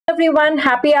everyone,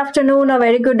 happy afternoon, a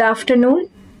very good afternoon.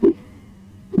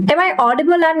 Am I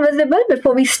audible and visible?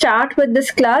 Before we start with this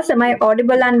class, am I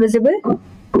audible and visible?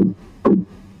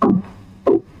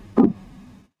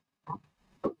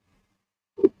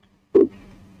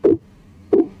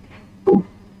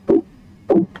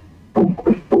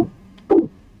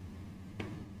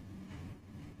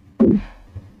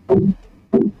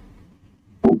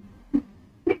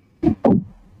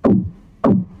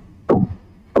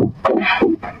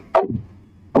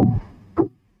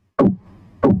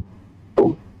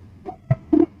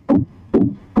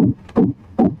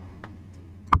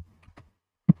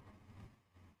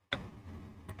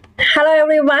 Hello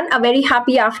everyone, a very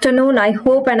happy afternoon. I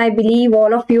hope and I believe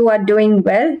all of you are doing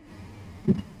well.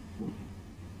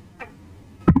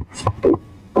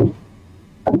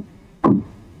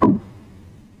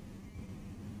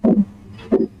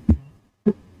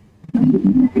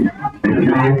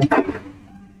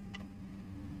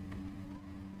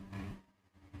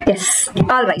 Yes,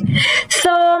 all right.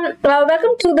 So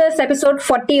welcome to this episode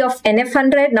 40 of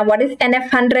NF100. Now what is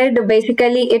NF100?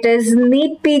 Basically it is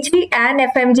NEET PG and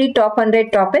FMGE Top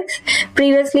 100 topics.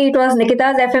 Previously it was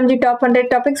Nikita's FMGE Top 100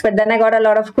 topics, but then I got a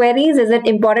lot of queries. Is it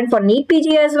important for NEET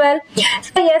PG as well?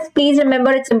 So yes, please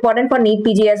remember it's important for NEET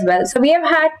PG as well. So we have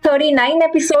had 39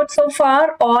 episodes so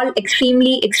far, all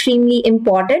extremely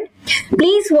important.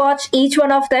 Please watch each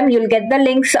one of them. You'll get the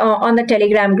links on the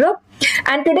Telegram group.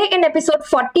 And today in episode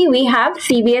 40, we have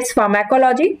CVS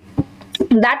Pharmacology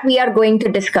that we are going to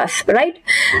discuss, right?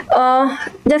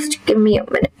 Just give me a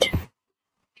minute.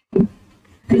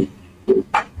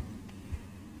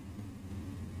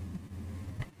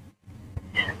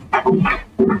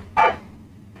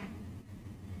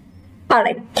 All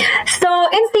right. So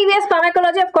in CVS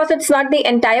Pharmacology, of course, it's not the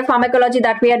entire pharmacology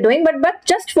that we are doing, but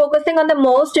just focusing on the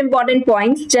most important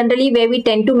points, generally where we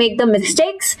tend to make the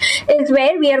mistakes, is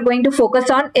where we are going to focus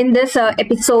on in this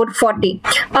episode 40.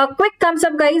 A quick thumbs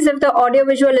up, guys, if the audio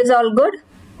visual is all good.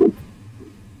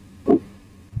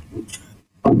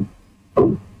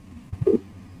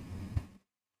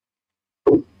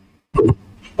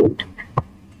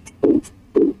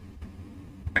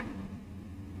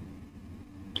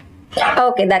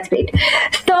 Okay, that's great.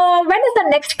 So when is the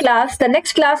next class? The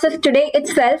next class is today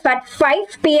itself at 5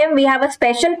 p.m. We have a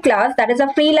special class, that is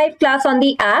a free live class on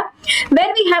the app,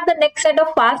 where we have the next set of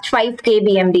Fast 5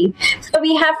 KBMD. So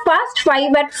we have Fast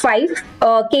 5 at 5.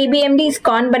 KBMD is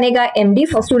Kaun Banega MD.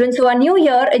 For students who are new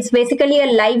here, it's basically a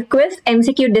live quiz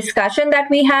MCQ discussion that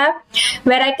we have,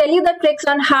 where I tell you the tricks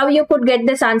on how you could get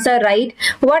this answer right,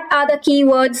 what are the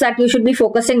keywords that you should be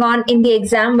focusing on in the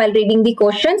exam while reading the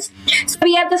questions. So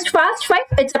we have this Fast 5.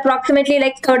 It's approximately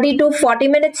like 30 to 40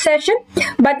 minute session,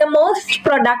 but the most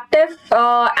productive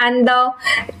and the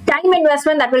time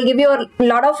investment that will give you a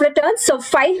lot of returns. So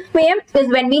 5 p.m. is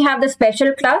when we have the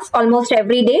special class almost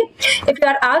every day. If you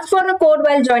are asked for a code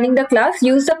while joining the class,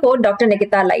 use the code Dr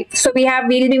Nikita Live. So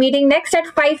we'll be meeting next at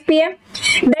 5 p.m.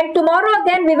 Then tomorrow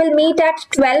again we will meet at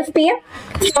 12 p.m.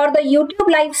 for the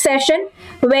YouTube live session,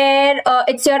 where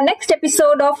it's your next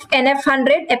episode of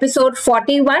NF100, episode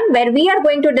 41, where we are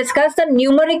going to discuss the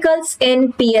numericals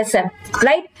in PSM,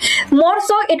 right? More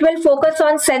so, it will focus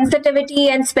on sensitivity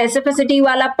and specificity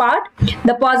wala part,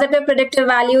 the positive predictive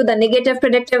value, the negative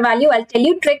predictive value. I'll tell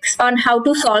you tricks on how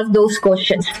to solve those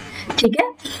questions. ठीक है?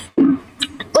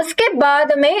 उसके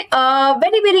बाद में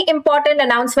very important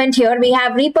announcement here. We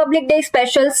have Republic Day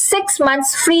special 6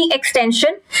 months free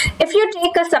extension. If you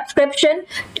take a subscription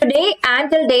today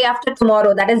until day after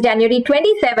tomorrow, that is January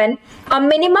 27, a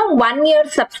minimum 1 year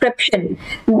subscription,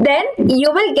 then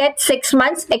you will get 6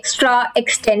 months extra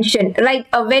extension, right?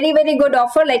 A very good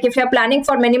offer. Like if you're planning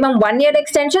for minimum 1 year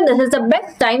extension, this is the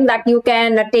best time that you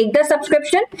can take the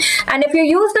subscription. And if you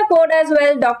use the code as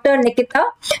well, Dr. Nikita,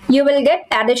 you will get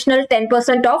additional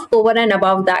 10% off over and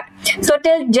above that. So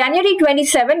till January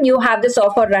 27, you have this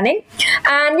offer running.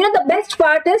 And you know, the best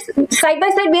part is side by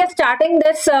side, we are starting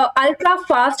this ultra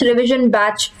fast revision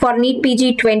batch for NEET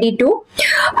PG 22.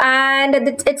 And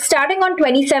it's starting on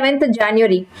 27th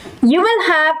January. You will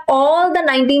have all the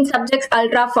 19 subjects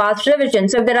ultra fast revision.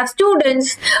 So if there are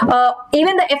students,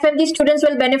 even the FMG students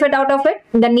will benefit out of it.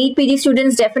 The NEET PG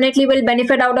students definitely will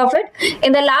benefit out of it.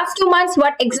 In the last 2 months,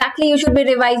 what exactly you should be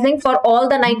revising for all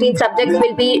the 19 subjects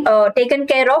will be taken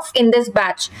care of in this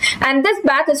batch. And this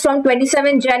batch is from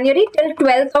 27 January till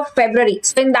 12th of February.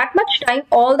 So in that much time,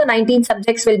 all the 19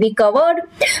 subjects will be covered.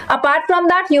 Apart from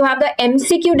that, you have the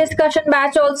MCQ discussion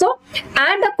batch also,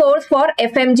 and the course for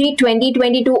FMG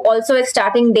 2022 also is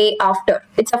starting day after.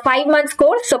 It's a 5 months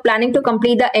course, so planning to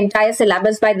complete the entire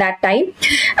syllabus by that time.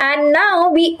 And now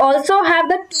we also have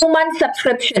the 2-month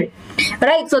subscription,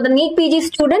 right? So the NEET PG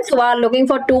students who are looking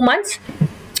for 2 months,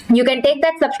 you can take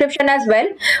that subscription as well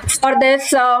for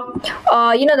this,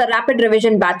 the rapid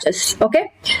revision batches.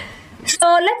 Okay. So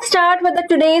let's start with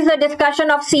today's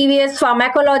discussion of CVS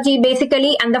Pharmacology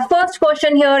basically, and the first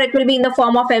question here, it will be in the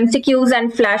form of MCQs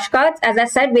and flashcards. As I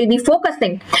said, we'll be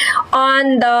focusing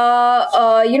on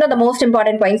the the most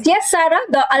important points. Yes, Sarah,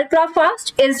 the ultra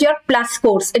fast is your plus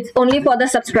course. It's only for the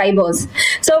subscribers.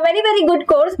 So very, very good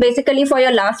course basically for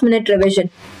your last minute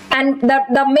revision. And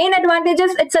the main advantage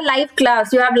is it's a live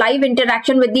class. You have live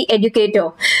interaction with the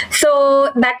educator.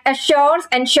 So that ensures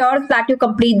that you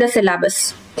complete the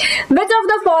syllabus. Which of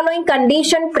the following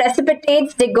condition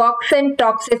precipitates digoxin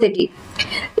toxicity?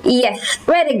 Yes,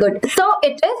 very good. So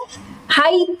it is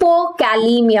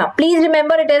hypokalemia. Please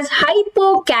remember, it is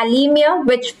hypokalemia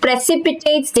which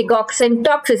precipitates digoxin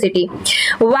toxicity.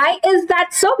 Why is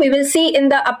that so? We will see in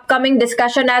the upcoming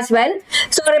discussion as well.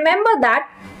 So remember that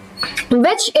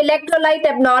which electrolyte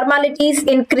abnormalities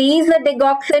increase the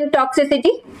digoxin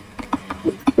toxicity?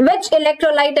 Which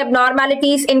electrolyte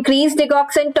abnormalities increase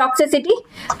digoxin toxicity?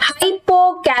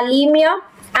 Hypokalemia.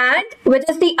 And which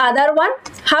is the other one?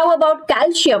 How about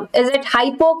calcium? Is it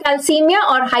hypocalcemia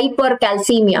or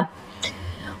hypercalcemia?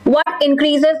 What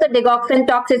increases the digoxin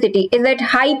toxicity? Is it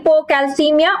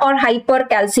hypocalcemia or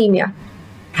hypercalcemia?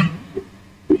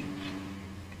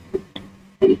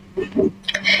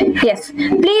 Yes,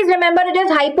 please remember it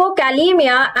is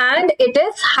hypokalemia and it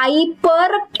is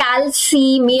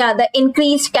hypercalcemia, the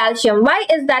increased calcium. Why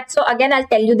is that so? Again, I'll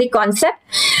tell you the concept.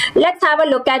 Let's have a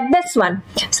look at this one.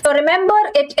 So remember,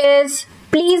 it is,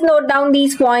 please note down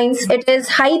these points. It is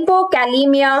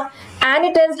hypokalemia and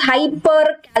it is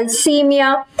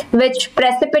hypercalcemia which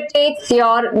precipitates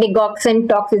your digoxin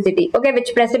toxicity. Okay,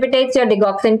 which precipitates your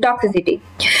digoxin toxicity.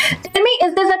 Tell me,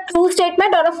 is this a true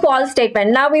statement or a false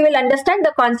statement? Now we will understand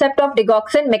the concept of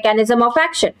digoxin mechanism of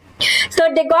action. So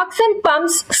digoxin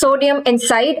pumps sodium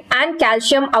inside and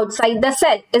calcium outside the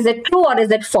cell. Is it true or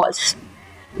is it false?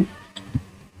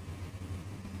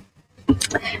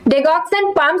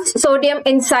 Digoxin pumps sodium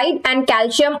inside and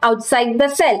calcium outside the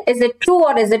cell. Is it true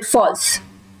or is it false?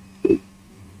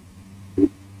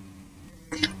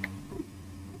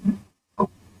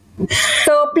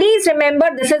 So please remember,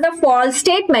 this is a false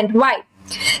statement. Why?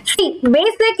 See,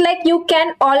 basic, like you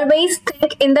can always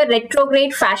think in the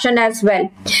retrograde fashion as well.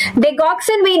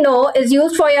 Digoxin, we know, is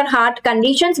used for your heart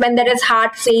conditions when there is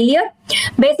heart failure.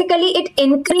 Basically, it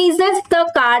increases the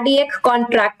cardiac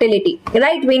contractility,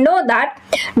 right? We know that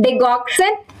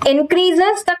digoxin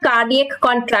increases the cardiac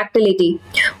contractility.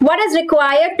 What is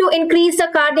required to increase the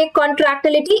cardiac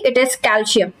contractility? It is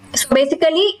calcium. So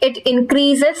basically, it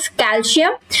increases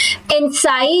calcium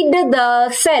inside the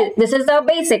cell. This is the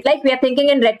basic, like we are thinking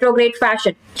in retrograde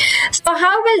fashion. So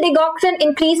how will digoxin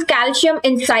increase calcium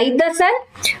inside the cell?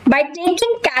 By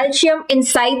taking calcium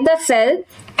inside the cell,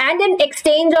 and in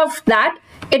exchange of that,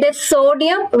 it is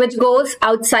sodium which goes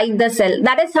outside the cell.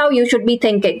 That is how you should be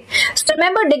thinking. So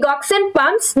remember, digoxin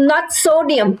pumps not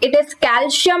sodium. It is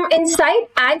calcium inside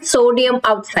and sodium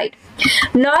outside.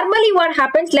 Normally what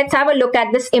happens, let's have a look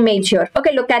at this image here.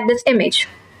 Okay, look at this image.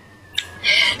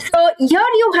 So here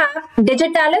you have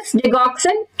digitalis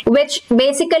digoxin, which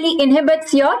basically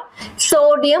inhibits your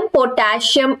sodium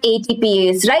potassium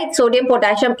ATPase, right? Sodium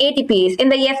potassium ATPase. In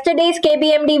the yesterday's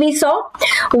KBMD we saw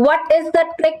what is the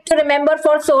trick to remember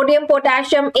for sodium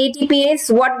potassium ATPase.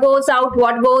 What goes out,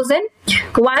 what goes in?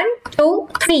 1, 2,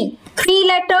 3. 3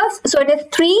 letters, so it is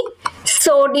 3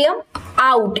 sodium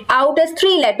out. Out is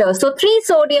 3 letters, so 3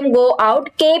 sodium go out.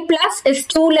 K plus is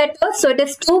 2 letters, so it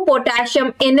is 2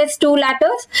 potassium in is 2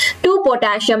 letters, 2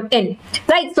 potassium in.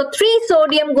 Right, so 3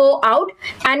 sodium go out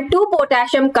and 2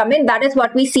 potassium come in. That is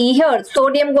what we see here.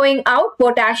 Sodium going out,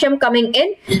 potassium coming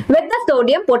in with the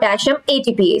sodium potassium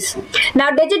ATPase.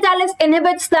 Now digitalis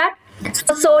inhibits that.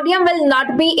 So sodium will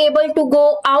not be able to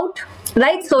go out,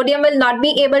 right? Sodium will not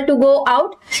be able to go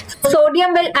out.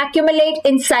 Sodium will accumulate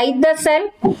inside the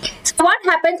cell. So what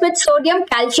happens with sodium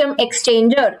calcium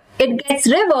exchanger? it gets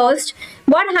reversed.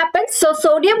 What happens? So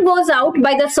sodium goes out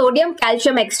by the sodium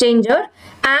calcium exchanger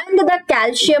and the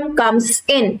calcium comes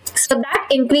in. So that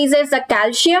increases the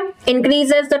calcium,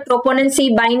 increases the troponin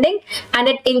C binding, and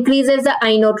it increases the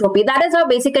inotropy. That is how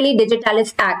basically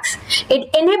digitalis acts. It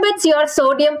inhibits your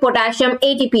sodium potassium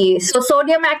ATPase. So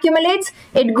sodium accumulates,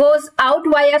 it goes out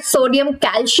via sodium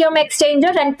calcium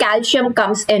exchanger and calcium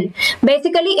comes in.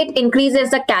 Basically it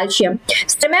increases the calcium.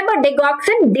 So remember,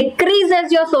 digoxin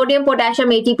decreases your sodium potassium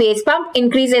ATPase pump,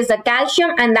 increases the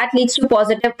calcium, and that leads to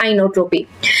positive inotropy.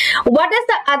 What is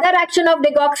the other action of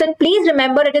digoxin? Please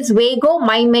remember, it is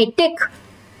vagomimetic.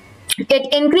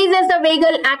 It increases the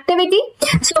vagal activity.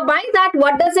 So by that,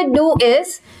 what does it do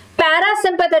is,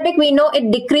 parasympathetic, we know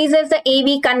it decreases the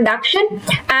AV conduction,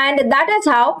 and that is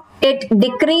how it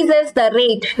decreases the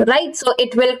rate, right? So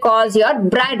it will cause your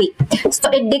brady. So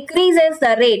it decreases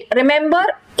the rate. Remember,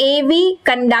 AV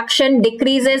conduction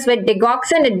decreases with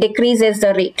digoxin, it decreases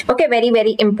the rate. Okay, very,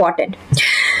 very important.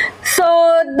 So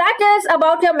that is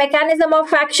about your mechanism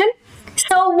of action.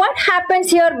 So what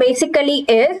happens here basically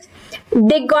is,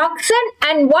 digoxin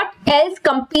and what else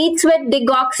competes with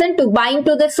digoxin to bind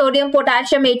to the sodium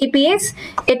potassium ATPase?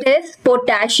 It is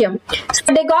potassium. So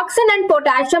digoxin and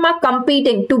potassium are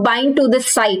competing to bind to the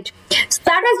site. So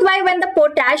that is why when the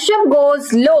potassium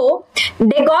goes low,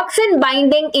 digoxin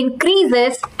binding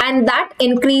increases and that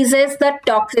increases the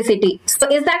toxicity. So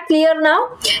is that clear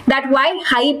now? That why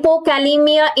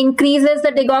hypokalemia increases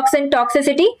the digoxin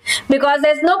toxicity? Because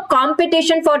there's no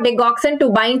competition for digoxin to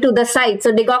bind to the site.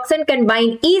 So digoxin can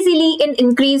bind easily in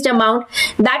increased amount,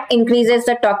 that increases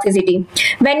the toxicity.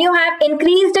 When you have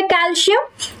increased calcium,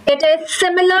 it is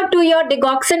similar to your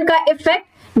digoxin ka effect.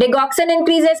 Digoxin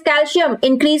increases calcium,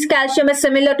 increased calcium is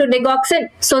similar to digoxin.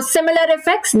 So similar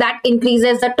effects, that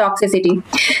increases the toxicity.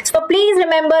 So please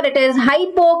remember, it is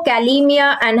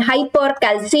hypokalemia and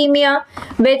hypercalcemia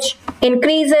which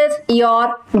increases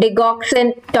your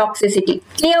digoxin toxicity.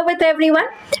 Clear with everyone?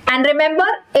 And remember,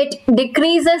 it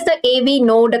decreases the AV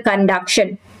node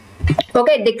conduction.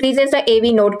 Okay, decreases the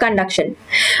AV node conduction.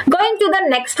 Going to the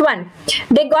next one.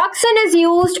 Digoxin is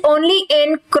used only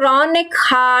in chronic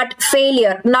heart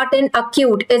failure, not in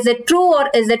acute. Is it true or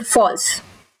is it false?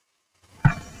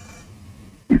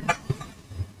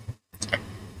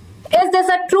 Is this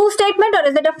a true statement or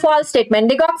is it a false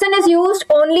statement? Digoxin is used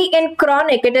only in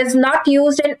chronic. It is not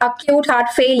used in acute heart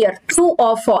failure. True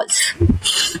or false?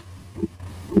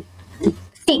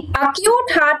 See,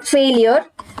 acute heart failure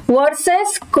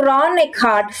versus chronic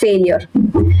heart failure.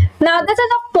 Now this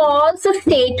is a false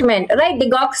statement, right?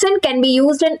 Digoxin can be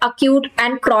used in acute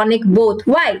and chronic both.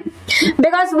 Why?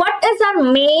 Because what is our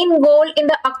main goal in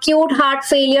the acute heart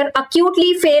failure?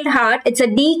 Acutely failed heart, it's a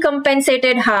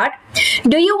decompensated heart.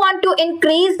 Do you want to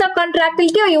increase the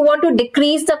contractility or you want to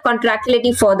decrease the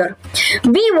contractility further?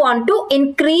 We want to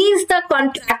increase the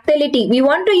contractility. We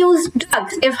want to use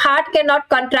drugs. If heart cannot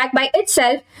contract by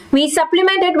itself, we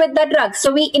supplement it with the drugs.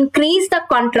 So we increase the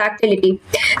contractility.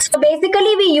 So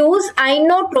basically we use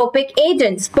inotropic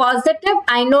agents, positive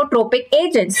inotropic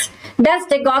agents. Does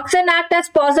digoxin act as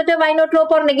positive inotrope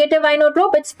or negative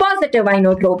inotrope? It's positive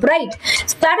inotrope, right?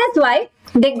 So that is why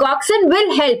digoxin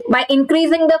will help by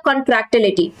increasing the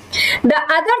contractility. The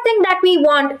other thing that we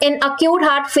want in acute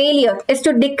heart failure is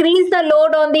to decrease the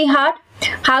load on the heart.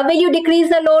 How will you decrease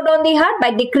the load on the heart?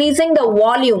 By decreasing the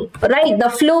volume, right? The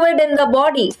fluid in the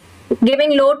body,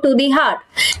 giving load to the heart.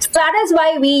 So that is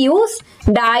why we use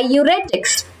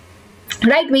diuretics.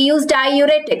 Right, we use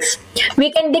diuretics.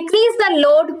 We can decrease the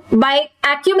load by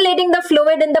accumulating the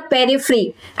fluid in the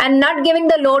periphery and not giving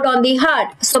the load on the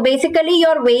heart. So basically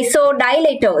your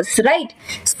vasodilators, right?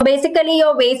 So basically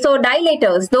your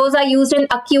vasodilators, those are used in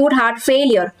acute heart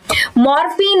failure.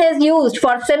 Morphine is used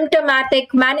for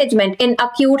symptomatic management in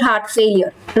acute heart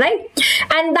failure, right?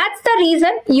 And that's the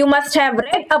reason you must have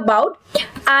read about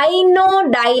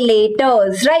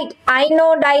inodilators, right?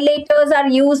 Inodilators are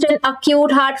used in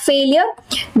acute heart failure.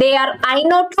 They are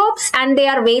inotropes and they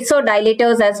are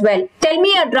vasodilators as well. Tell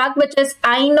me a drug which is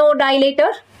inodilator.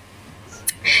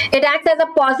 It acts as a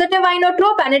positive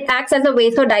inotrope and it acts as a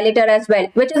vasodilator as well.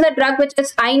 Which is a drug which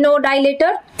is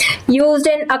inodilator, used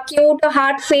in acute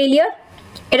heart failure.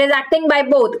 It is acting by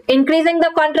both, increasing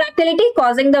the contractility,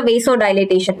 causing the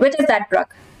vasodilatation. Which is that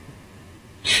drug?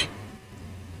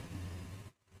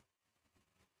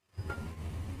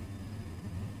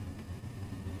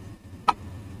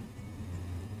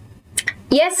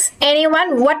 Yes,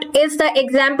 anyone? What is the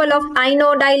example of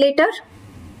inodilator?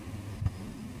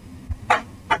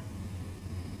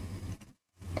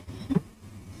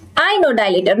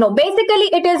 Inodilator. No, basically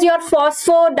it is your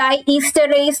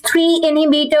phosphodiesterase 3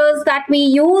 inhibitors that we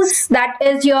use. That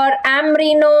is your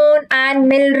amrinone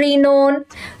and milrinone,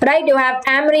 right? You have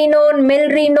amrinone,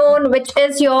 milrinone, which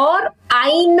is your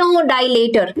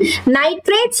inodilator.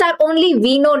 Nitrates are only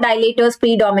venodilators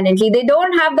predominantly. They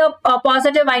don't have the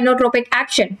positive inotropic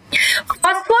action.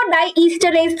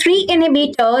 Phosphodiesterase 3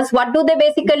 inhibitors, what do they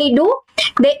basically do?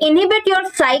 They inhibit your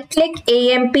cyclic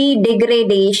AMP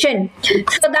degradation.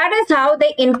 So that is how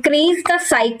they increase the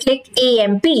cyclic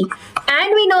AMP.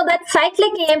 And we know that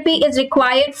cyclic AMP is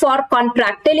required for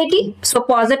contractility, so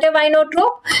positive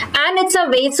inotrope, and it's a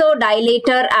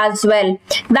vasodilator as well.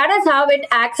 That is how it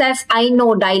acts as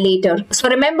inodilator. So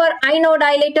remember,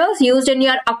 inodilators used in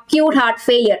your acute heart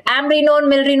failure: amrinone,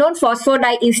 milrinone,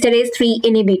 phosphodiesterase 3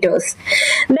 inhibitors.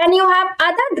 Then you have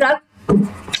other drugs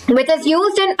which is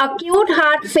used in acute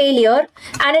heart failure,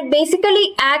 and it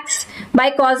basically acts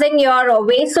by causing your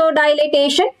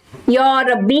vasodilatation. Your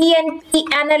BNP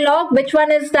analog, which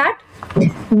one is that?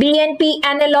 BNP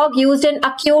analog used in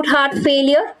acute heart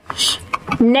failure,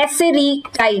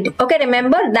 Neseritide. Okay,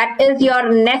 remember that is your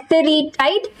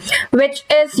Neseritide, which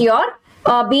is your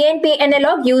BNP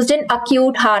analog used in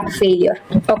acute heart failure.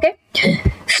 Okay,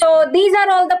 so these are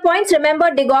all the points.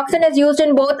 Remember, digoxin is used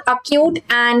in both acute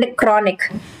and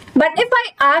chronic. But if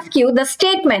I ask you the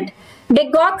statement,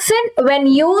 digoxin when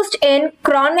used in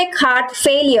chronic heart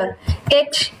failure,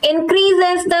 it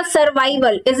increases the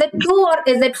survival. Is it true or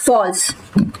is it false?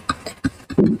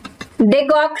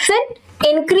 Digoxin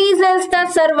increases the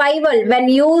survival when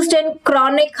used in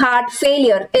chronic heart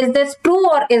failure. Is this true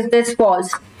or is this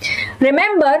false?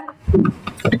 Remember,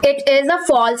 it is a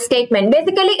false statement.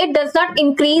 Basically, it does not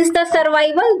increase the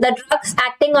survival. The drugs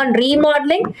acting on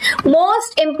remodeling.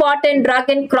 Most important drug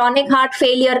in chronic heart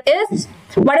failure is,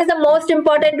 what is the most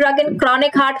important drug in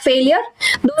chronic heart failure?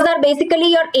 Those are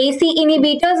basically your AC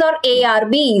inhibitors or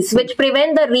ARBs, which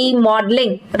prevent the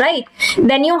remodeling, right?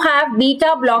 Then you have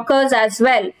beta blockers as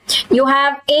well. You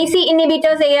have AC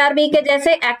inhibitors, ARB ke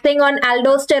jaise, acting on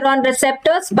aldosterone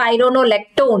receptors,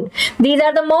 spironolactone. These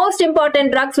are the most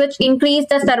important drugs which increase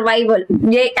the survival.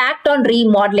 They act on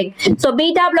remodeling. So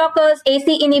beta blockers,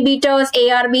 AC inhibitors,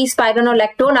 ARB,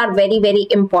 spironolactone are very, very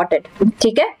important.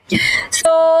 Okay?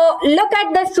 So look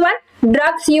at this one.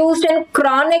 Drugs used in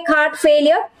chronic heart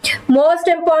failure. Most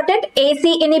important,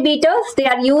 AC inhibitors. They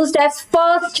are used as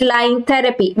first line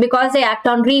therapy because they act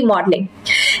on remodeling.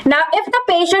 Now, if the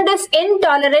patient is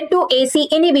intolerant to AC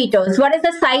inhibitors, what is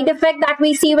the side effect that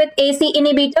we see with AC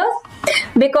inhibitors?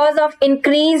 Because of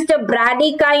increased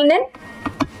bradykinin,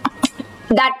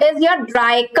 that is your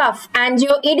dry cough,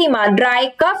 angioedema.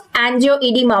 Dry cough,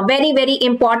 angioedema. Very, very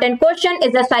important question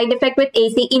is the side effect with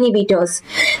AC inhibitors.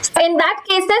 So in that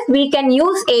cases, we can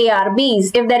use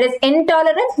ARBs. If there is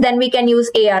intolerance, then we can use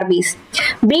ARBs.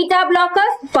 Beta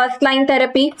blockers, first line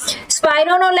therapy.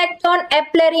 Spironolactone,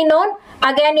 eplerenone,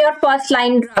 again your first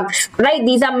line drugs, right?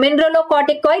 These are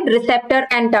mineralocorticoid receptor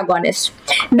antagonists.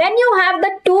 Then you have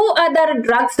the two other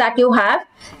drugs that you have.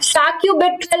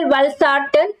 Sacubitril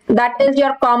valsartan, that is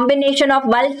your combination of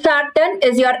valsartan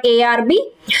is your ARB,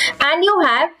 and you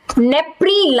have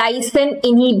neprilysin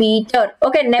inhibitor.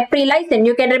 Okay, neprilysin,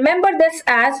 you can remember this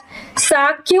as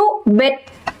sacubitril.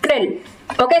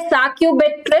 Okay,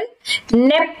 sacubitril,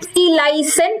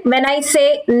 neprilysin, when I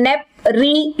say neprilysin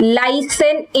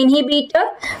inhibitor,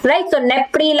 right? So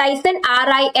neprilysin,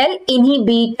 RIL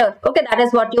inhibitor. Okay, that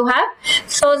is what you have.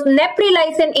 So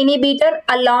neprilysin inhibitor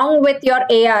along with your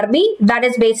ARB, that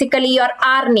is basically your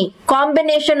ARNI,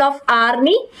 combination of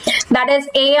ARNI, that is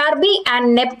ARB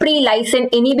and neprilysin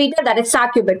inhibitor, that is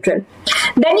sacubitril.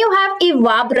 Then you have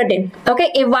ivabradine.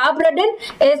 Okay, ivabradine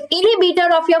is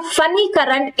inhibitor of your funny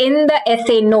current in the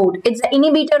SA node. It's the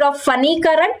inhibitor of funny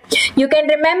current. You can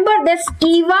remember this.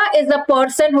 Eva is a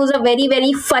person who's a very,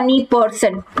 very funny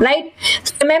person, right?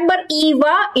 So remember,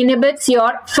 Eva inhibits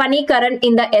your funny current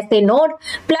in the SA node.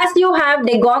 Plus you have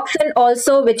digoxin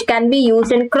also, which can be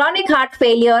used in chronic heart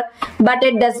failure, but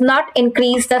it does not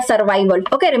increase the survival.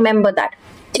 Okay, remember that.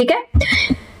 Okay?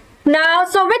 Now,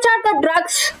 so which are the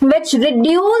drugs which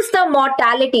reduce the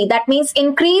mortality? That means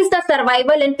increase the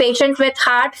survival in patients with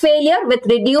heart failure with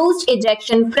reduced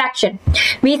ejection fraction.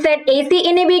 We said AC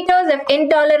inhibitors. If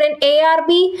intolerant ARB,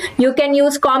 you can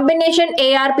use combination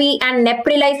ARB and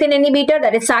neprilysin inhibitor,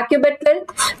 that is sacubitril.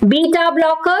 Beta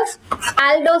blockers,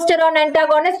 aldosterone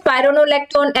antagonist,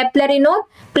 spironolactone, eplerenone,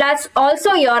 plus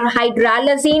also your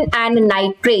hydralazine and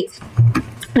nitrates.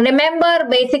 Remember,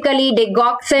 basically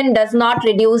digoxin does not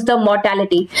reduce the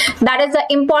mortality. That is the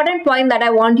important point that I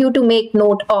want you to make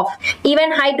note of.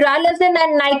 Even hydralazine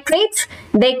and nitrates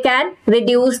they can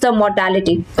reduce the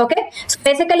mortality. Okay, so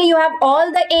basically you have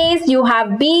all the A's, you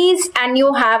have B's, and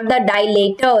you have the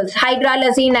dilators,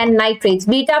 hydralazine and nitrates,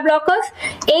 beta blockers,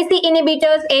 AC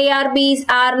inhibitors, ARBs,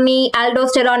 ARNI,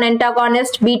 aldosterone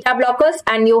antagonist, beta blockers,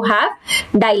 and you have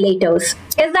dilators.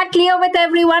 Is that clear with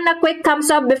everyone? A quick thumbs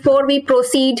up before we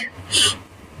proceed.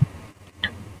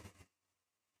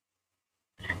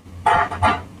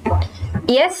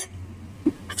 Yes.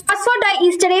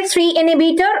 Phosphodiesterase 3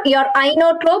 inhibitor, your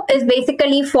inotrope, is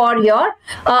basically for your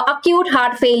acute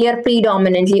heart failure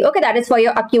predominantly. Okay, that is for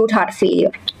your acute heart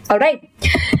failure. All right.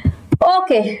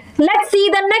 Okay, let's see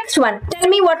the next one. Tell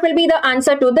me what will be the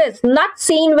answer to this. Not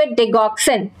seen with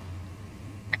digoxin.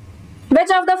 Which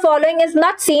of the following is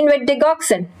not seen with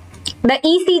digoxin? The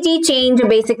ECG change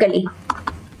basically.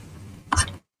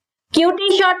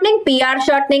 QT shortening, PR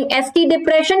shortening, ST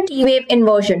depression, T wave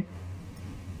inversion.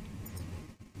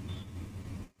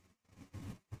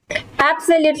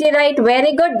 Absolutely right.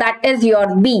 Very good. That is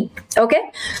your B.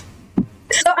 Okay.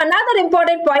 So another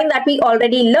important point that we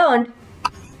already learned,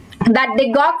 that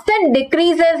digoxin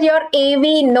decreases your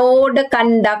AV node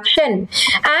conduction,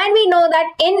 and we know that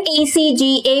in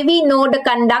ECG AV node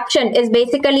conduction is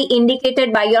basically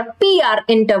indicated by your PR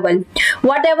interval.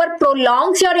 Whatever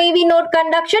prolongs your AV node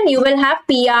conduction, you will have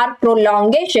PR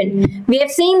prolongation. We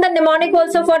have seen the mnemonic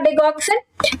also for digoxin.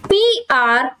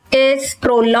 PR is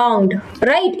prolonged,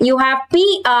 right? You have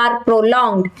PR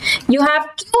prolonged. You have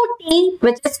QT,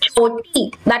 which is short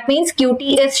T. That means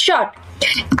QT is short.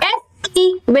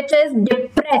 ST, which is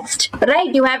depressed,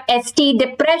 right? You have ST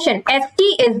depression.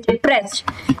 ST is depressed.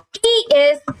 T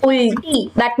is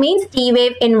ulti. That means T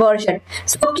wave inversion.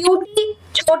 So QT,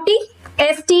 choti,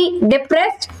 ST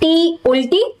depressed, T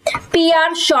ulti.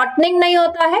 PR shortening नहीं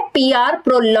होता है, PR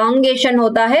prolongation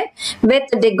होता है with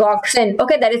digoxin.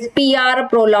 Okay, that is PR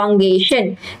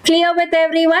prolongation. Clear with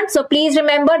everyone? So please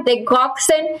remember,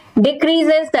 digoxin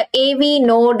decreases the AV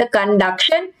node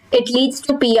conduction. It leads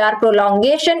to PR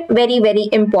prolongation. Very, very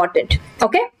important.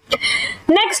 Okay.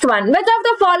 Next one. Which of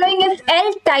the following is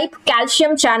L-type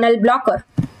calcium channel blocker?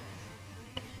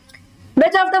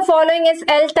 Which of the following is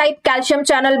L-type calcium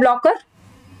channel blocker?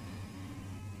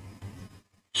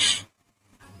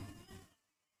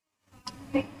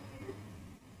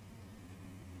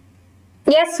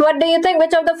 Yes, what do you think?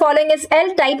 Which of the following is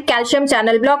L-type calcium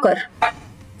channel blocker?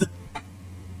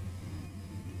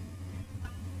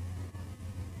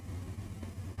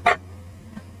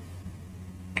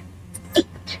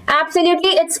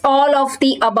 Absolutely, it's all of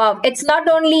the above. It's not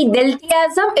only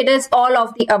diltiazem, it is all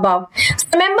of the above. So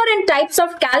remember, in types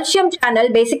of calcium channel,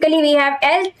 basically we have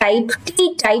L-type,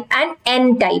 T-type and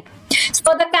N-type.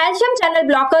 So the calcium channel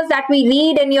blockers that we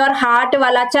read in your heart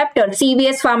wala chapter,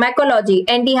 CVS Pharmacology,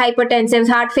 antihypertensives,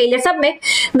 heart failure, submit,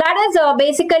 that is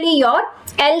basically your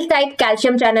L-type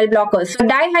calcium channel blockers. So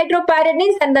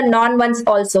dihydropyridines and the non-ones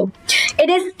also. It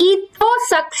is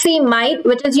ethosuximide,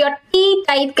 which is your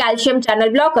T-type calcium channel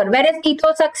blocker. Where is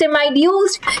ethosuximide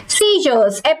used?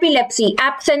 Seizures, epilepsy,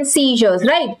 absent seizures,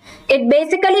 right? It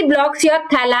basically blocks your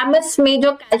thalamus में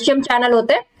जो calcium channel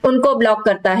होते हैं उनको block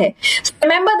करता है. So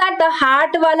remember that the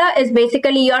heart wala is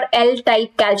basically your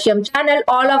L-type calcium channel.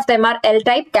 All of them are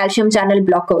L-type calcium channel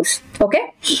blockers.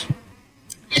 Okay.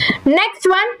 Next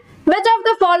one. Which of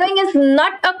the following is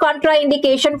not a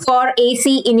contraindication for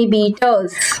AC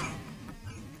inhibitors?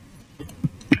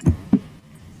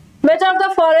 Which of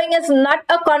the following is not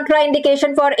a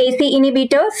contraindication for AC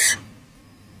inhibitors?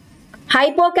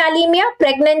 Hypokalemia,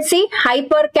 pregnancy,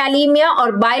 hyperkalemia,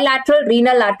 or bilateral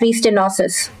renal artery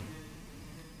stenosis?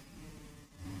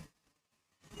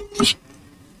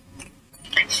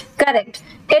 Correct.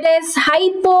 It is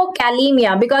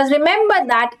hypokalemia, because remember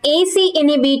that AC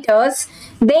inhibitors,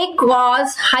 they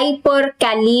cause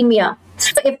hyperkalemia.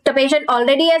 So if the patient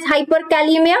already has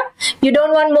hyperkalemia, you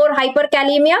don't want more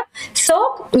hyperkalemia,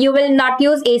 so you will not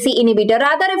use AC inhibitor.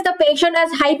 Rather, if the patient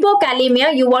has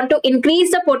hypokalemia, you want to increase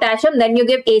the potassium, then you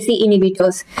give AC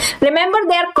inhibitors. Remember,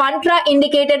 they are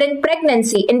contraindicated in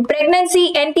pregnancy. In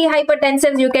pregnancy,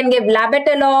 antihypertensives, you can give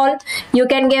labetalol, you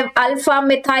can give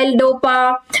alpha-methyl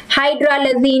dopa,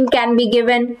 hydralazine can be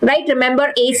given, right?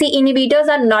 Remember, AC inhibitors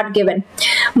are not given.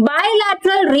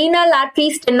 Bilateral renal artery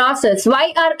stenosis.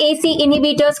 Why are AC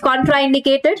inhibitors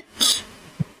contraindicated?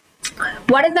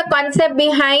 What is the concept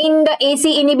behind the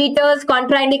AC inhibitors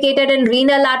contraindicated in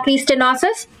renal artery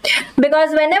stenosis? Because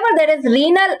whenever there is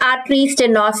renal artery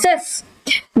stenosis,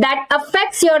 that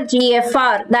affects your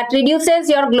GFR, that reduces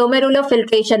your glomerular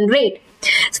filtration rate.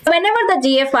 So whenever the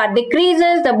GFR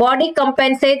decreases, the body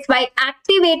compensates by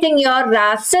activating your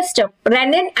RAS system,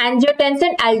 renin,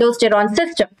 angiotensin, aldosterone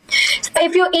system. So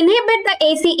If you inhibit the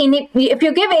if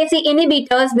you give AC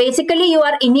inhibitors, basically you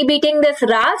are inhibiting this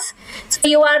RAS. So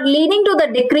you are leading to the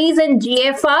decrease in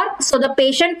GFR. So the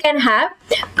patient can have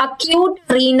acute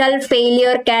renal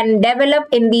failure can develop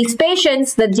in these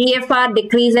patients. The GFR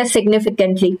decreases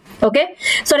significantly. Okay.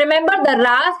 So remember, the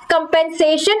RAS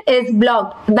compensation is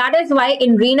blocked. That is why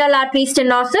in renal artery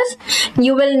stenosis,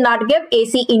 you will not give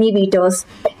AC inhibitors.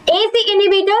 AC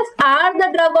inhibitors are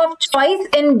the drug of choice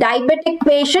in diabetic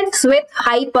patients with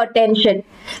hypertension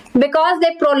because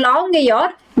they prolong your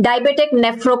diabetic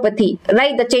nephropathy,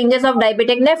 right? The changes of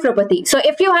diabetic nephropathy. So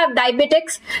if you have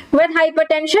diabetics with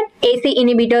hypertension, AC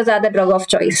inhibitors are the drug of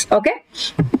choice. Okay.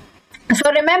 So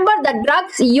remember, the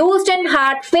drugs used in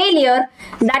heart failure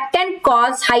that can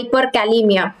cause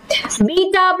hyperkalemia.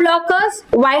 Beta blockers.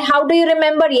 Why? How do you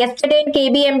remember? Yesterday in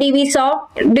KBMD we saw.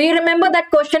 Do you remember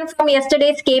that question from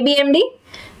yesterday's KBMD?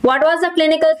 What was the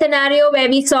clinical scenario where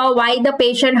we saw why the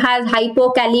patient has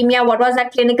hypokalemia? What was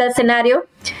that clinical scenario?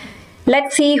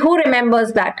 Let's see who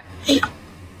remembers that.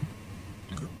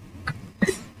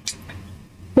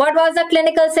 What was the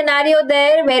clinical scenario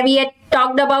there where we had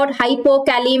talked about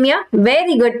hypokalemia?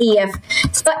 Very good, EF.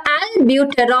 So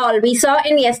albuterol, we saw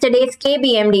in yesterday's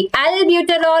KBMD.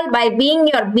 Albuterol, by being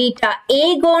your beta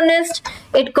agonist,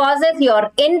 it causes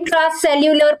your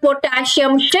intracellular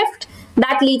potassium shift.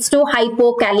 That leads to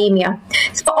hypokalemia.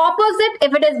 So opposite,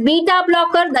 if it is beta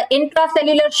blocker, the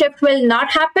intracellular shift will not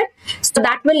happen. So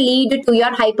that will lead to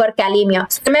your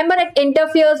hyperkalemia. So remember, it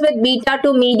interferes with beta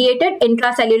 2 mediated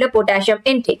intracellular potassium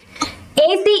intake.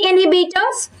 AC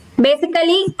inhibitors,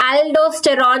 basically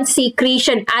aldosterone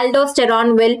secretion.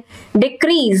 Aldosterone will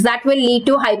decrease. That will lead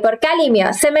to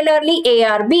hyperkalemia. Similarly,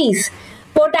 ARBs.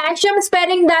 Potassium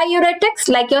sparing diuretics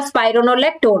like your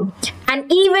spironolactone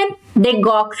and even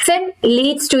digoxin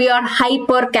leads to your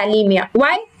hyperkalemia.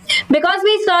 Why? Because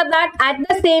we saw that at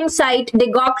the same site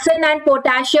digoxin and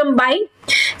potassium bind.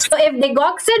 So if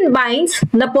digoxin binds,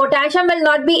 the potassium will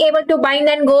not be able to bind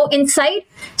and go inside.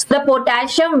 So the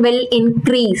potassium will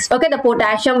increase. Okay, the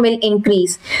potassium will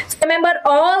increase. So remember,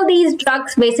 all these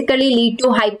drugs basically lead to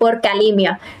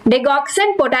hyperkalemia.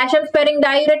 Digoxin, potassium sparing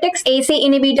diuretics, AC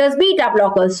inhibitors, beta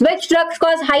blockers. Which drugs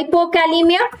cause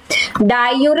hypokalemia?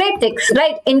 Diuretics,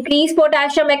 right? Increase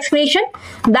potassium excretion,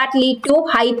 that lead to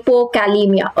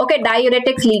hypokalemia. Okay,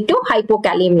 diuretics lead to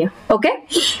hypokalemia. Okay.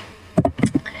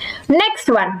 Next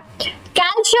one.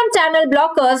 Calcium channel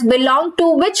blockers belong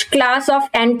to which class of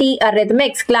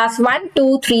antiarrhythmics? Class 1,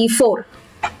 2, 3, 4.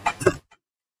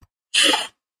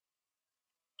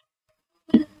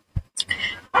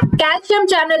 Calcium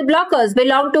channel blockers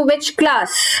belong to which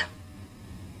class?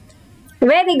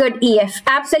 Very good, EF.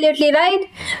 Absolutely right.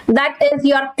 That is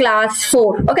your class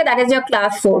 4. Okay, that is your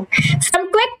class 4. Some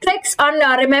quick tricks on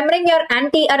remembering your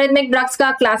antiarrhythmic drugs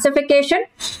ka classification.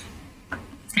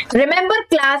 Remember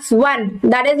class 1,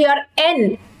 that is your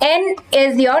N. N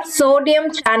is your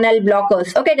sodium channel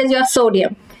blockers. Okay, it is your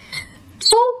sodium.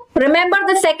 2, remember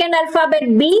the second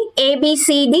alphabet B, A, B,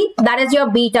 C, D, that is your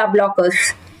beta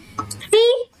blockers.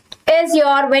 3 is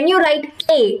your, when you write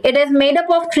A, it is made up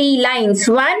of 3 lines,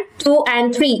 1, 2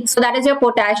 and 3. So that is your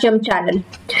potassium channel.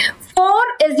 4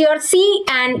 is your C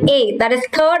and A, that is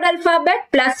third alphabet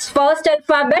plus first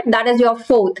alphabet, that is your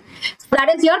fourth. So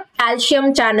that is your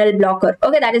calcium channel blocker.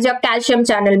 Okay, that is your calcium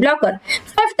channel blocker.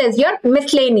 5th is your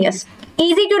miscellaneous.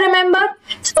 Easy to remember.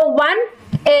 So 1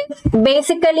 is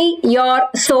basically your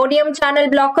sodium channel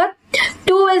blocker.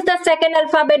 2 is the second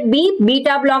alphabet B,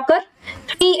 beta blocker.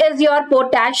 3 is your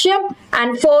potassium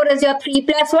and 4 is your 3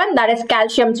 plus 1, that is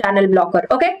calcium channel blocker.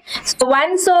 Okay, so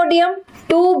 1 sodium,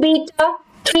 2 beta,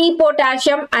 3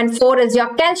 potassium and 4 is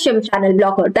your calcium channel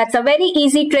blocker. That's a very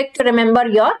easy trick to remember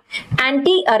your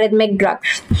antiarrhythmic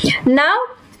drugs. Now,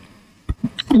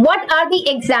 what are the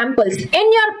examples? In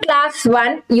your class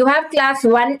 1, you have class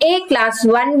 1A, class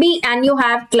 1B and you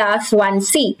have class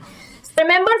 1C.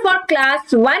 Remember, for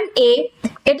class 1A,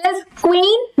 it is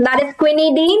queen, that is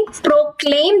quinidine,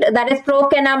 proclaimed, that is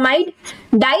procanamide,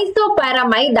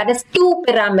 disopyramide, that is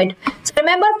 2-pyramid. So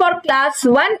remember, for class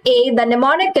 1A, the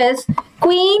mnemonic is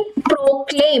queen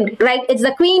proclaimed, right? It's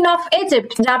the queen of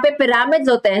Egypt, जहाँ पे pyramids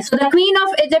होते हैं. So the queen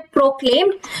of Egypt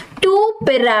proclaimed 2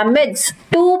 pyramids,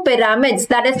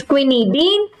 that is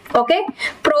quinidine, okay,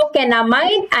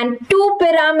 procanamide, and 2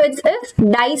 pyramids is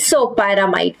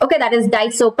disopyramide. Okay, that is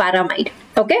disopyramide.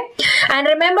 Okay, and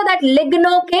remember that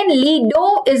lignocaine,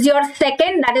 lido is your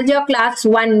second, that is your class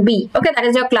 1B. Okay, that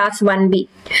is your class 1B.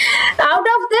 Out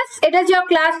of this, it is your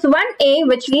class 1A,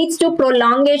 which leads to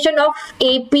prolongation of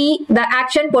AP, the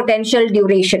action potential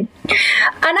duration.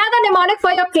 Another mnemonic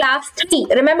for your class 3.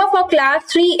 Remember, for class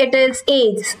 3, it is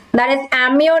AIDS. That is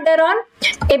amiodarone,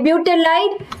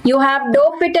 ibutylide, you have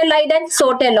dofetilide and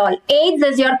sotalol. AIDS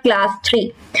is your class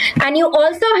 3. And you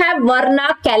also have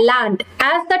vernacalant.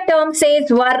 As the term says,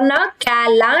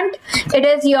 vernacalant, it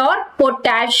is your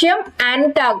potassium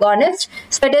antagonist.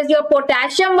 So it is your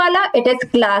potassium wala, it is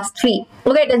class 3.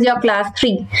 Okay, it is your class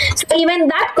 3. So even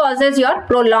that causes your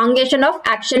prolongation of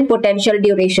action potential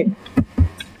duration.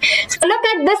 So look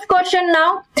at this question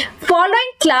now.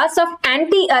 Following class of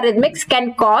antiarrhythmics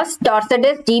can cause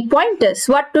torticollis D pointers.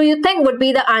 What do you think would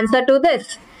be the answer to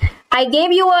this? I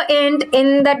gave you a hint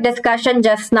in the discussion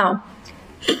just now.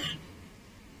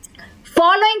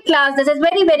 Following class, this is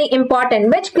very, very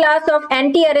important. Which class of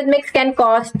antiarrhythmics can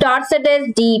cause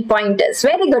torticollis D pointers?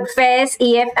 Very good. FES,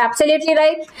 EF, absolutely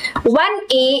right.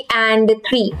 1A and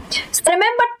 3. So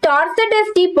remember,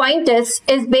 torticollis D pointers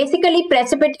is basically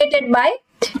precipitated by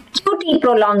QT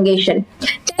prolongation.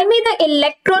 Tell me the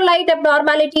electrolyte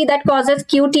abnormality that causes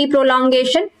QT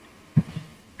prolongation.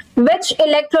 Which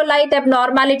electrolyte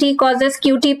abnormality causes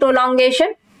QT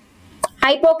prolongation?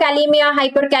 Hypokalemia,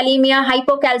 hyperkalemia,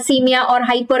 hypocalcemia, or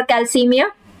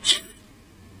hypercalcemia?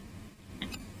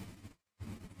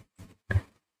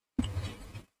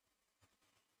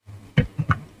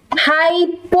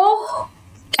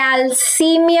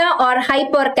 Hypocalcemia or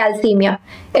hypercalcemia?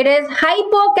 It is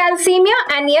hypocalcemia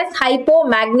and yes,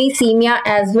 hypomagnesemia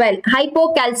as well.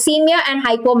 Hypocalcemia and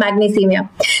hypomagnesemia.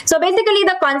 So basically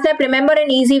the concept, remember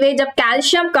in easy way, जब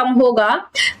calcium कम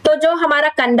होगा तो जो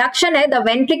हमारा conduction है, the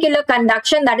ventricular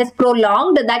conduction, that is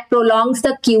prolonged, that prolongs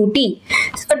the QT.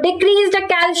 So decreased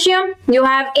calcium, you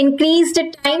have increased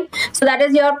time, so that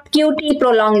is your QT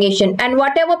prolongation. And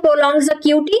whatever prolongs the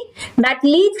QT, that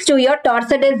leads to your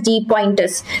torticollis D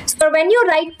pointers. So when you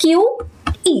write Q,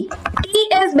 T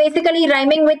is basically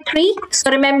rhyming with 3. So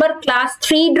remember class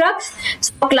 3 drugs.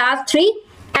 So class 3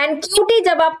 and QT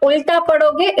जब आप उल्टा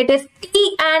पढ़ोगे, it is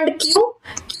T and Q.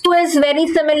 Q is very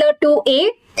similar to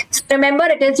A. So remember,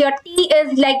 it is your T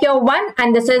is like your 1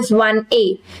 and this is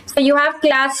 1A. So you have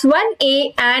class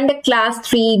 1A and class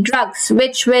 3 drugs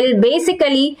which will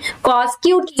basically cause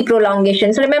QT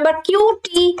prolongation. So remember,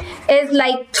 QT is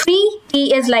like 3,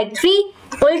 T is like 3.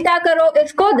 Ulta karo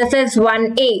isko, this is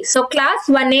 1A. So class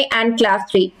 1A and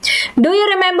class 3. Do you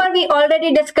remember we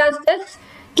already discussed this?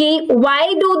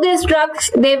 Why do these drugs,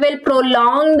 they will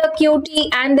prolong the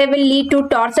QT and they will lead to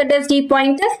torticollis D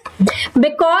pointers?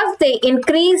 Because they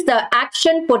increase the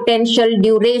action potential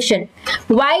duration.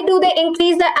 Why do they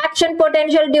increase the action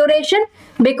potential duration?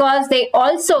 Because they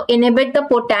also inhibit the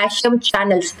potassium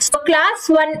channels. So class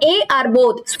 1A are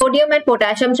both sodium and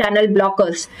potassium channel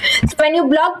blockers. So when you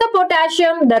block the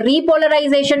potassium, the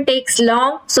repolarization takes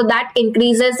long, so that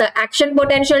increases the action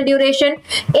potential duration,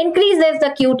 increases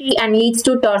the QT and leads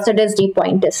to torticollis D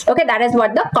pointers. Okay, that is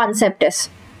what the concept is.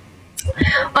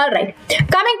 All right,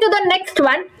 coming to the next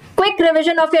one. Quick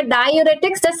revision of your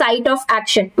diuretics, the site of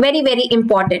action. Very, very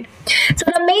important. So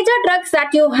the major drugs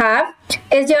that you have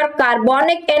is your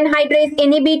carbonic anhydrase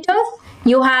inhibitors,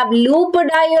 you have loop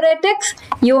diuretics,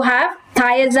 you have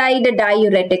thiazide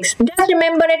diuretics. Just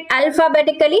remember it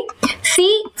alphabetically.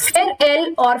 C, फिर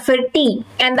L और फिर T.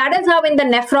 And that is how in the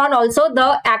nephron also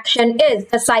the action is,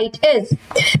 the site is.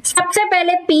 सबसे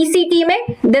पहले PCT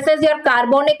में, this is your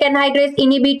carbonic anhydrase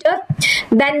inhibitor.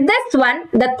 Then this one,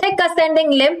 the thick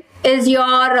ascending limb, is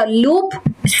your loop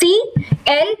C,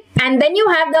 L, and then you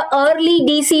have the early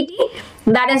DCT,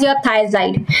 that is your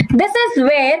thiazide. This is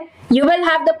where you will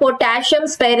have the potassium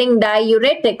sparing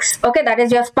diuretics. Okay, that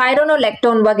is your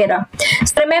spironolactone वगैरह.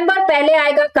 So remember, पहले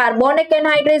आएगा carbonic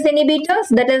anhydrase inhibitors,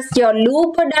 that is your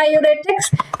loop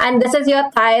diuretics, and this is your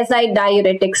thiazide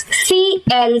diuretics.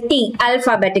 CLT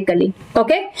alphabetically.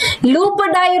 Okay, loop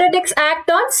diuretics act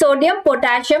on sodium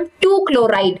potassium 2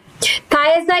 chloride.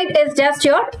 Thiazide is just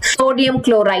your sodium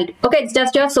chloride. Okay, it's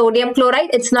just your sodium chloride.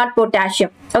 It's not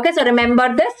potassium. Okay, so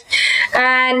remember this.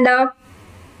 And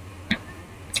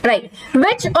right,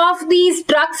 which of these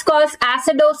drugs cause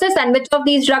acidosis and which of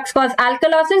these drugs cause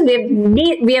alkalosis?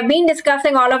 We have been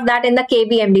discussing all of that in the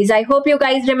KBMDs. I hope you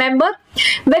guys remember.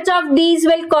 Which of these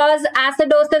will cause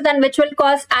acidosis and which will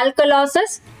cause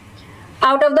alkalosis?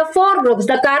 Out of the 4 groups,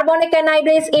 the carbonic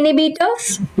anhydrase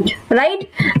inhibitors, right?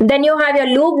 Then you have your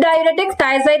loop diuretics,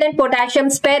 thiazide and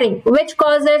potassium sparing. Which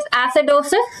causes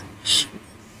acidosis?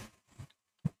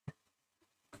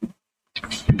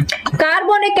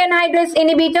 Carbonic anhydrase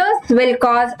inhibitors will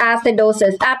cause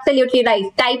acidosis. Absolutely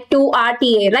right. Type 2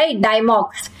 RTA, right?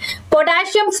 Dimox.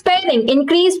 Potassium sparing,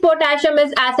 increased potassium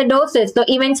is acidosis. So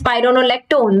even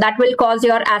spironolactone, that will cause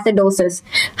your acidosis.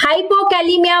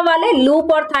 Hypokalemia wale,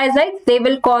 loop or thiazides, they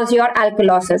will cause your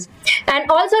alkalosis. And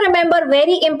also remember,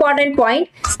 very important point,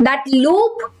 that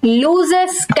loop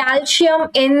loses calcium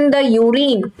in the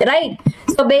urine, right?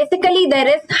 So basically there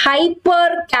is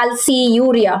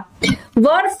hypercalciuria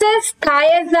versus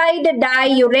thiazide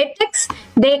diuretics.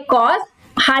 They cause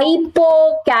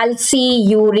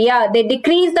hypocalciuria. They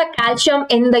decrease the calcium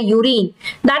in the urine.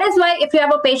 That is why if you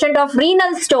have a patient of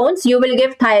renal stones, you will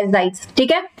give thiazides.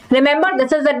 Okay? Remember,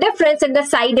 this is the difference in the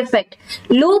side effect.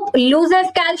 Loop loses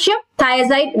calcium,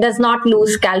 thiazide does not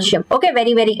lose calcium. Okay,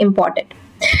 very, very important.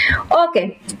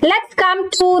 Okay, let's come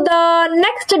to the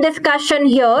next discussion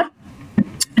here.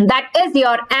 That is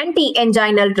your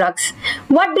anti-anginal drugs.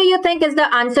 What do you think is the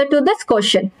answer to this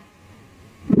question?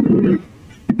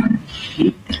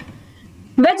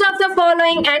 Which of the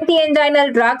following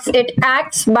anti-anginal drugs it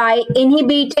acts by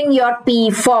inhibiting your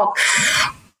PFOX?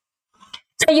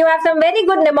 So you have some very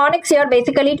good mnemonics here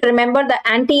basically to remember the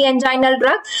anti-anginal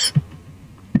drugs.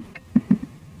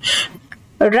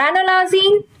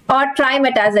 Ranolazine or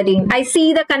trimetazidine. I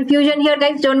see the confusion here,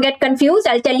 guys. Don't get confused.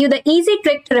 I'll tell you the easy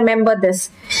trick to remember this.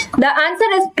 The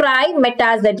answer is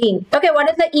trimetazidine. Okay, what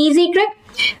is the easy trick?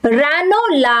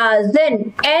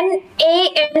 Ranolazine,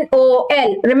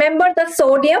 N-A-N-O-L. Remember the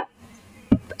sodium,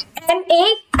 Na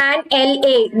and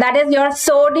La, that is your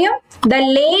sodium. The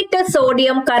late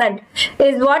sodium current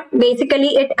is what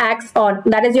basically it acts on.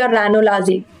 That is your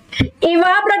ranolazine.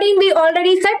 Ivabradine, we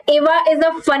already said, Eva is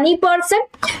a funny person.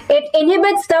 It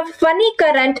inhibits the funny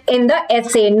current in the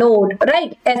SA node,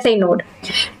 right? SA node.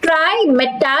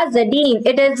 Trimetazidine,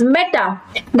 it is meta.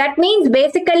 That means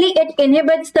basically it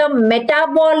inhibits the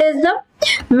metabolism.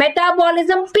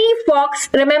 Metabolism, PFOX,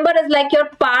 remember, is like your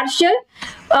partial,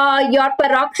 your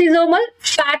peroxisomal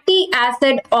fatty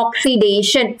acid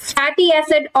oxidation. Fatty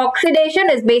acid oxidation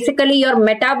is basically your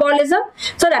metabolism.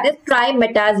 So that is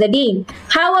trimetazidine.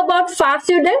 How about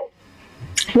fasudil?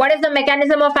 What is the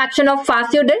mechanism of action of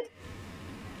fasudil?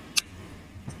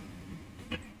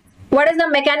 What is the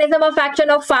mechanism of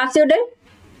action of fasudil?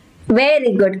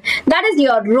 Very good. That is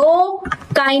your Rho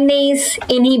kinase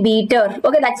inhibitor.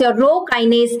 Okay, that's your Rho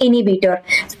kinase inhibitor.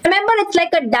 So remember, it's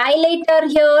like a dilator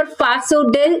here.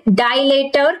 Fasudil,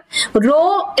 dilator.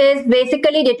 Rho is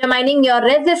basically determining your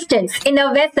resistance in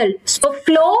a vessel. So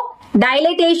flow,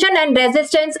 dilatation and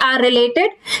resistance are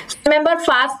related. So remember,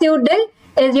 fasudil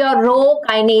is your Rho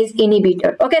kinase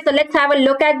inhibitor. Okay, so let's have a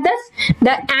look at this.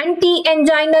 The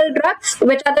anti-anginal drugs,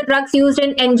 which are the drugs used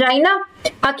in angina.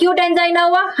 Acute angina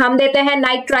हुआ, हम देते हैं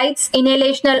nitrites,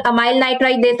 inhalational amyl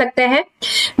nitrite दे सकते हैं.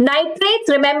 Nitrates,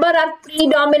 remember, are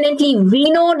predominantly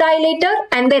venodilator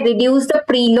and they reduce the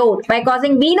preload. By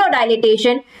causing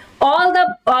venodilatation, all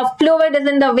the fluid is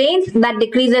in the veins, that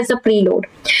decreases the preload.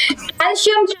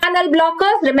 Calcium channel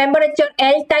blockers, remember, it's your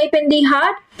L type in the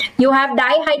heart. You have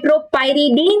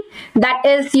dihydropyridine, that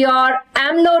is your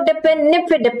amlodipine,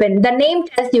 nifedipine. The name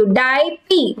tells you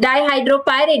Di-P,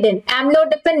 dihydropyridine.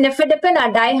 Amlodipine, nifedipine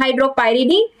are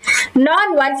dihydropyridine.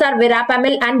 Non-ones are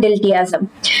verapamil and diltiazem.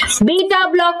 Beta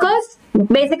blockers,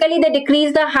 basically they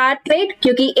decrease the heart rate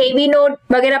क्योंकि AV node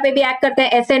वगैरह पे भी act करते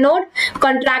हैं. SA node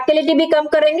contractility भी कम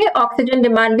करेंगे, oxygen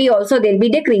demand भी also they'll be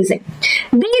decreasing.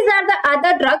 These are the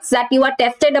other drugs that you are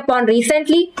tested upon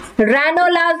recently.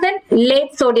 Ranolazine,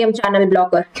 late sodium channel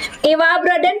blocker.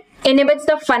 Ivabradine inhibits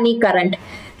the funny current.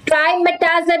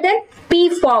 Trimetazidine,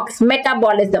 PFOX,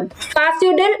 metabolism.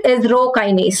 Fasudil is Rho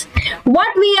kinase.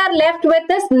 What we are left with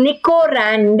is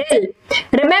nicorandil.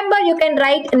 Remember, you can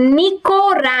write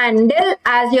nicorandil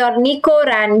as your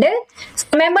nicorandil. So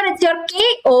remember, it's your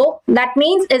KO. That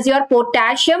means is your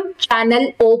potassium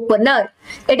channel opener.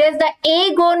 It is the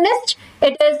agonist.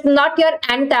 It is not your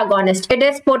antagonist. It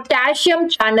is potassium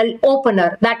channel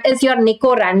opener. That is your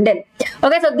nicorandil.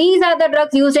 Okay, so these are the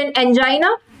drugs used in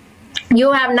angina.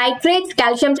 You have nitrates,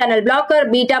 calcium channel blocker,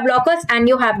 beta blockers, and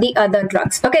you have the other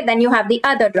drugs. Okay, then you have the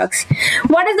other drugs.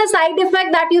 What is the side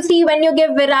effect that you see when you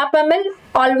give verapamil?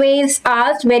 Always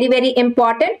asked, very, very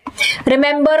important.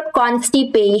 Remember,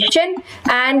 constipation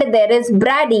and there is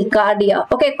bradycardia.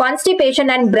 Okay, constipation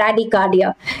and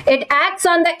bradycardia. It acts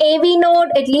on the AV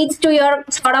node. It leads to your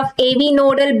sort of AV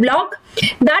nodal block.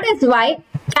 That is why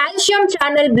calcium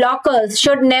channel blockers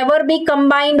should never be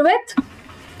combined with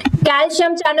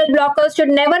calcium channel blockers should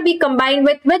never be combined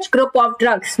with which group of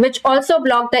drugs which also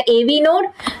block the AV node?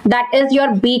 That is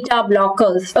your beta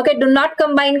blockers. Okay, do not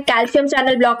combine calcium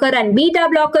channel blocker and beta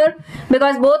blocker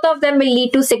because both of them will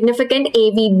lead to significant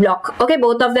AV block. Okay,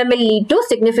 both of them will lead to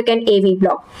significant AV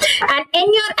block. And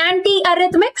in your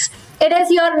antiarrhythmics, It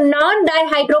is your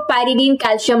non-dihydropyridine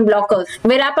calcium blockers,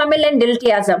 verapamil and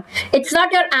diltiazem. It's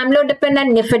not your amlodipine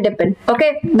and nifedipine.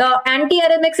 Okay, the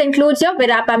antiarrhythmics includes your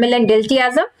verapamil and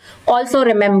diltiazem. Also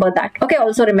remember that. Okay,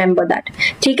 also remember that.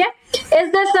 Okay?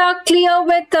 Is this clear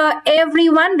with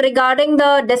everyone regarding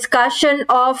the discussion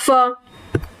of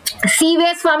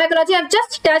CVS Pharmacology? I've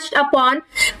just touched upon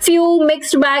few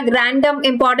mixed bag random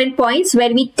important points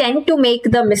where we tend to make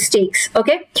the mistakes.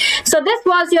 Okay, so this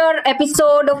was your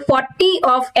episode 40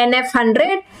 of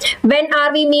NF100. When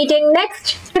are we meeting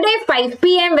next? Today 5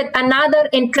 PM with another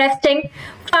interesting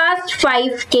Fast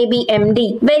 5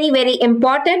 KBMD. Very, very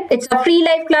important. It's a free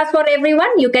live class for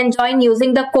everyone. You can join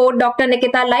using the code Dr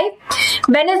Nikita Live.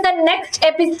 When is the next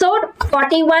episode?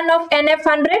 41 of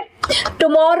NF100.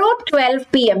 Tomorrow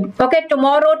 12 PM. Okay,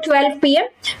 tomorrow 12 PM,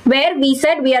 where we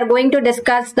said we are going to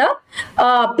discuss the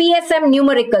PSM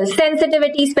numericals,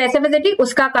 sensitivity, specificity.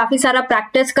 Uska काफी सारा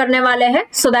practice करने वाले हैं,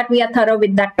 so that we are thorough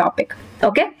with that topic.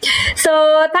 Okay,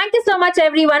 so thank you so much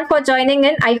everyone for joining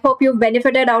in. I hope you've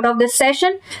benefited out of this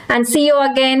session, and see you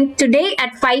again today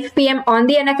at 5 PM on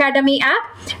the Unacademy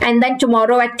app, and then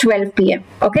tomorrow at 12 PM.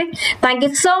 Okay, thank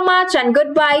you so much and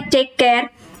goodbye. Take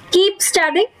care. Keep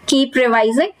studying, keep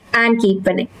revising, and keep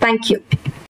winning. Thank you.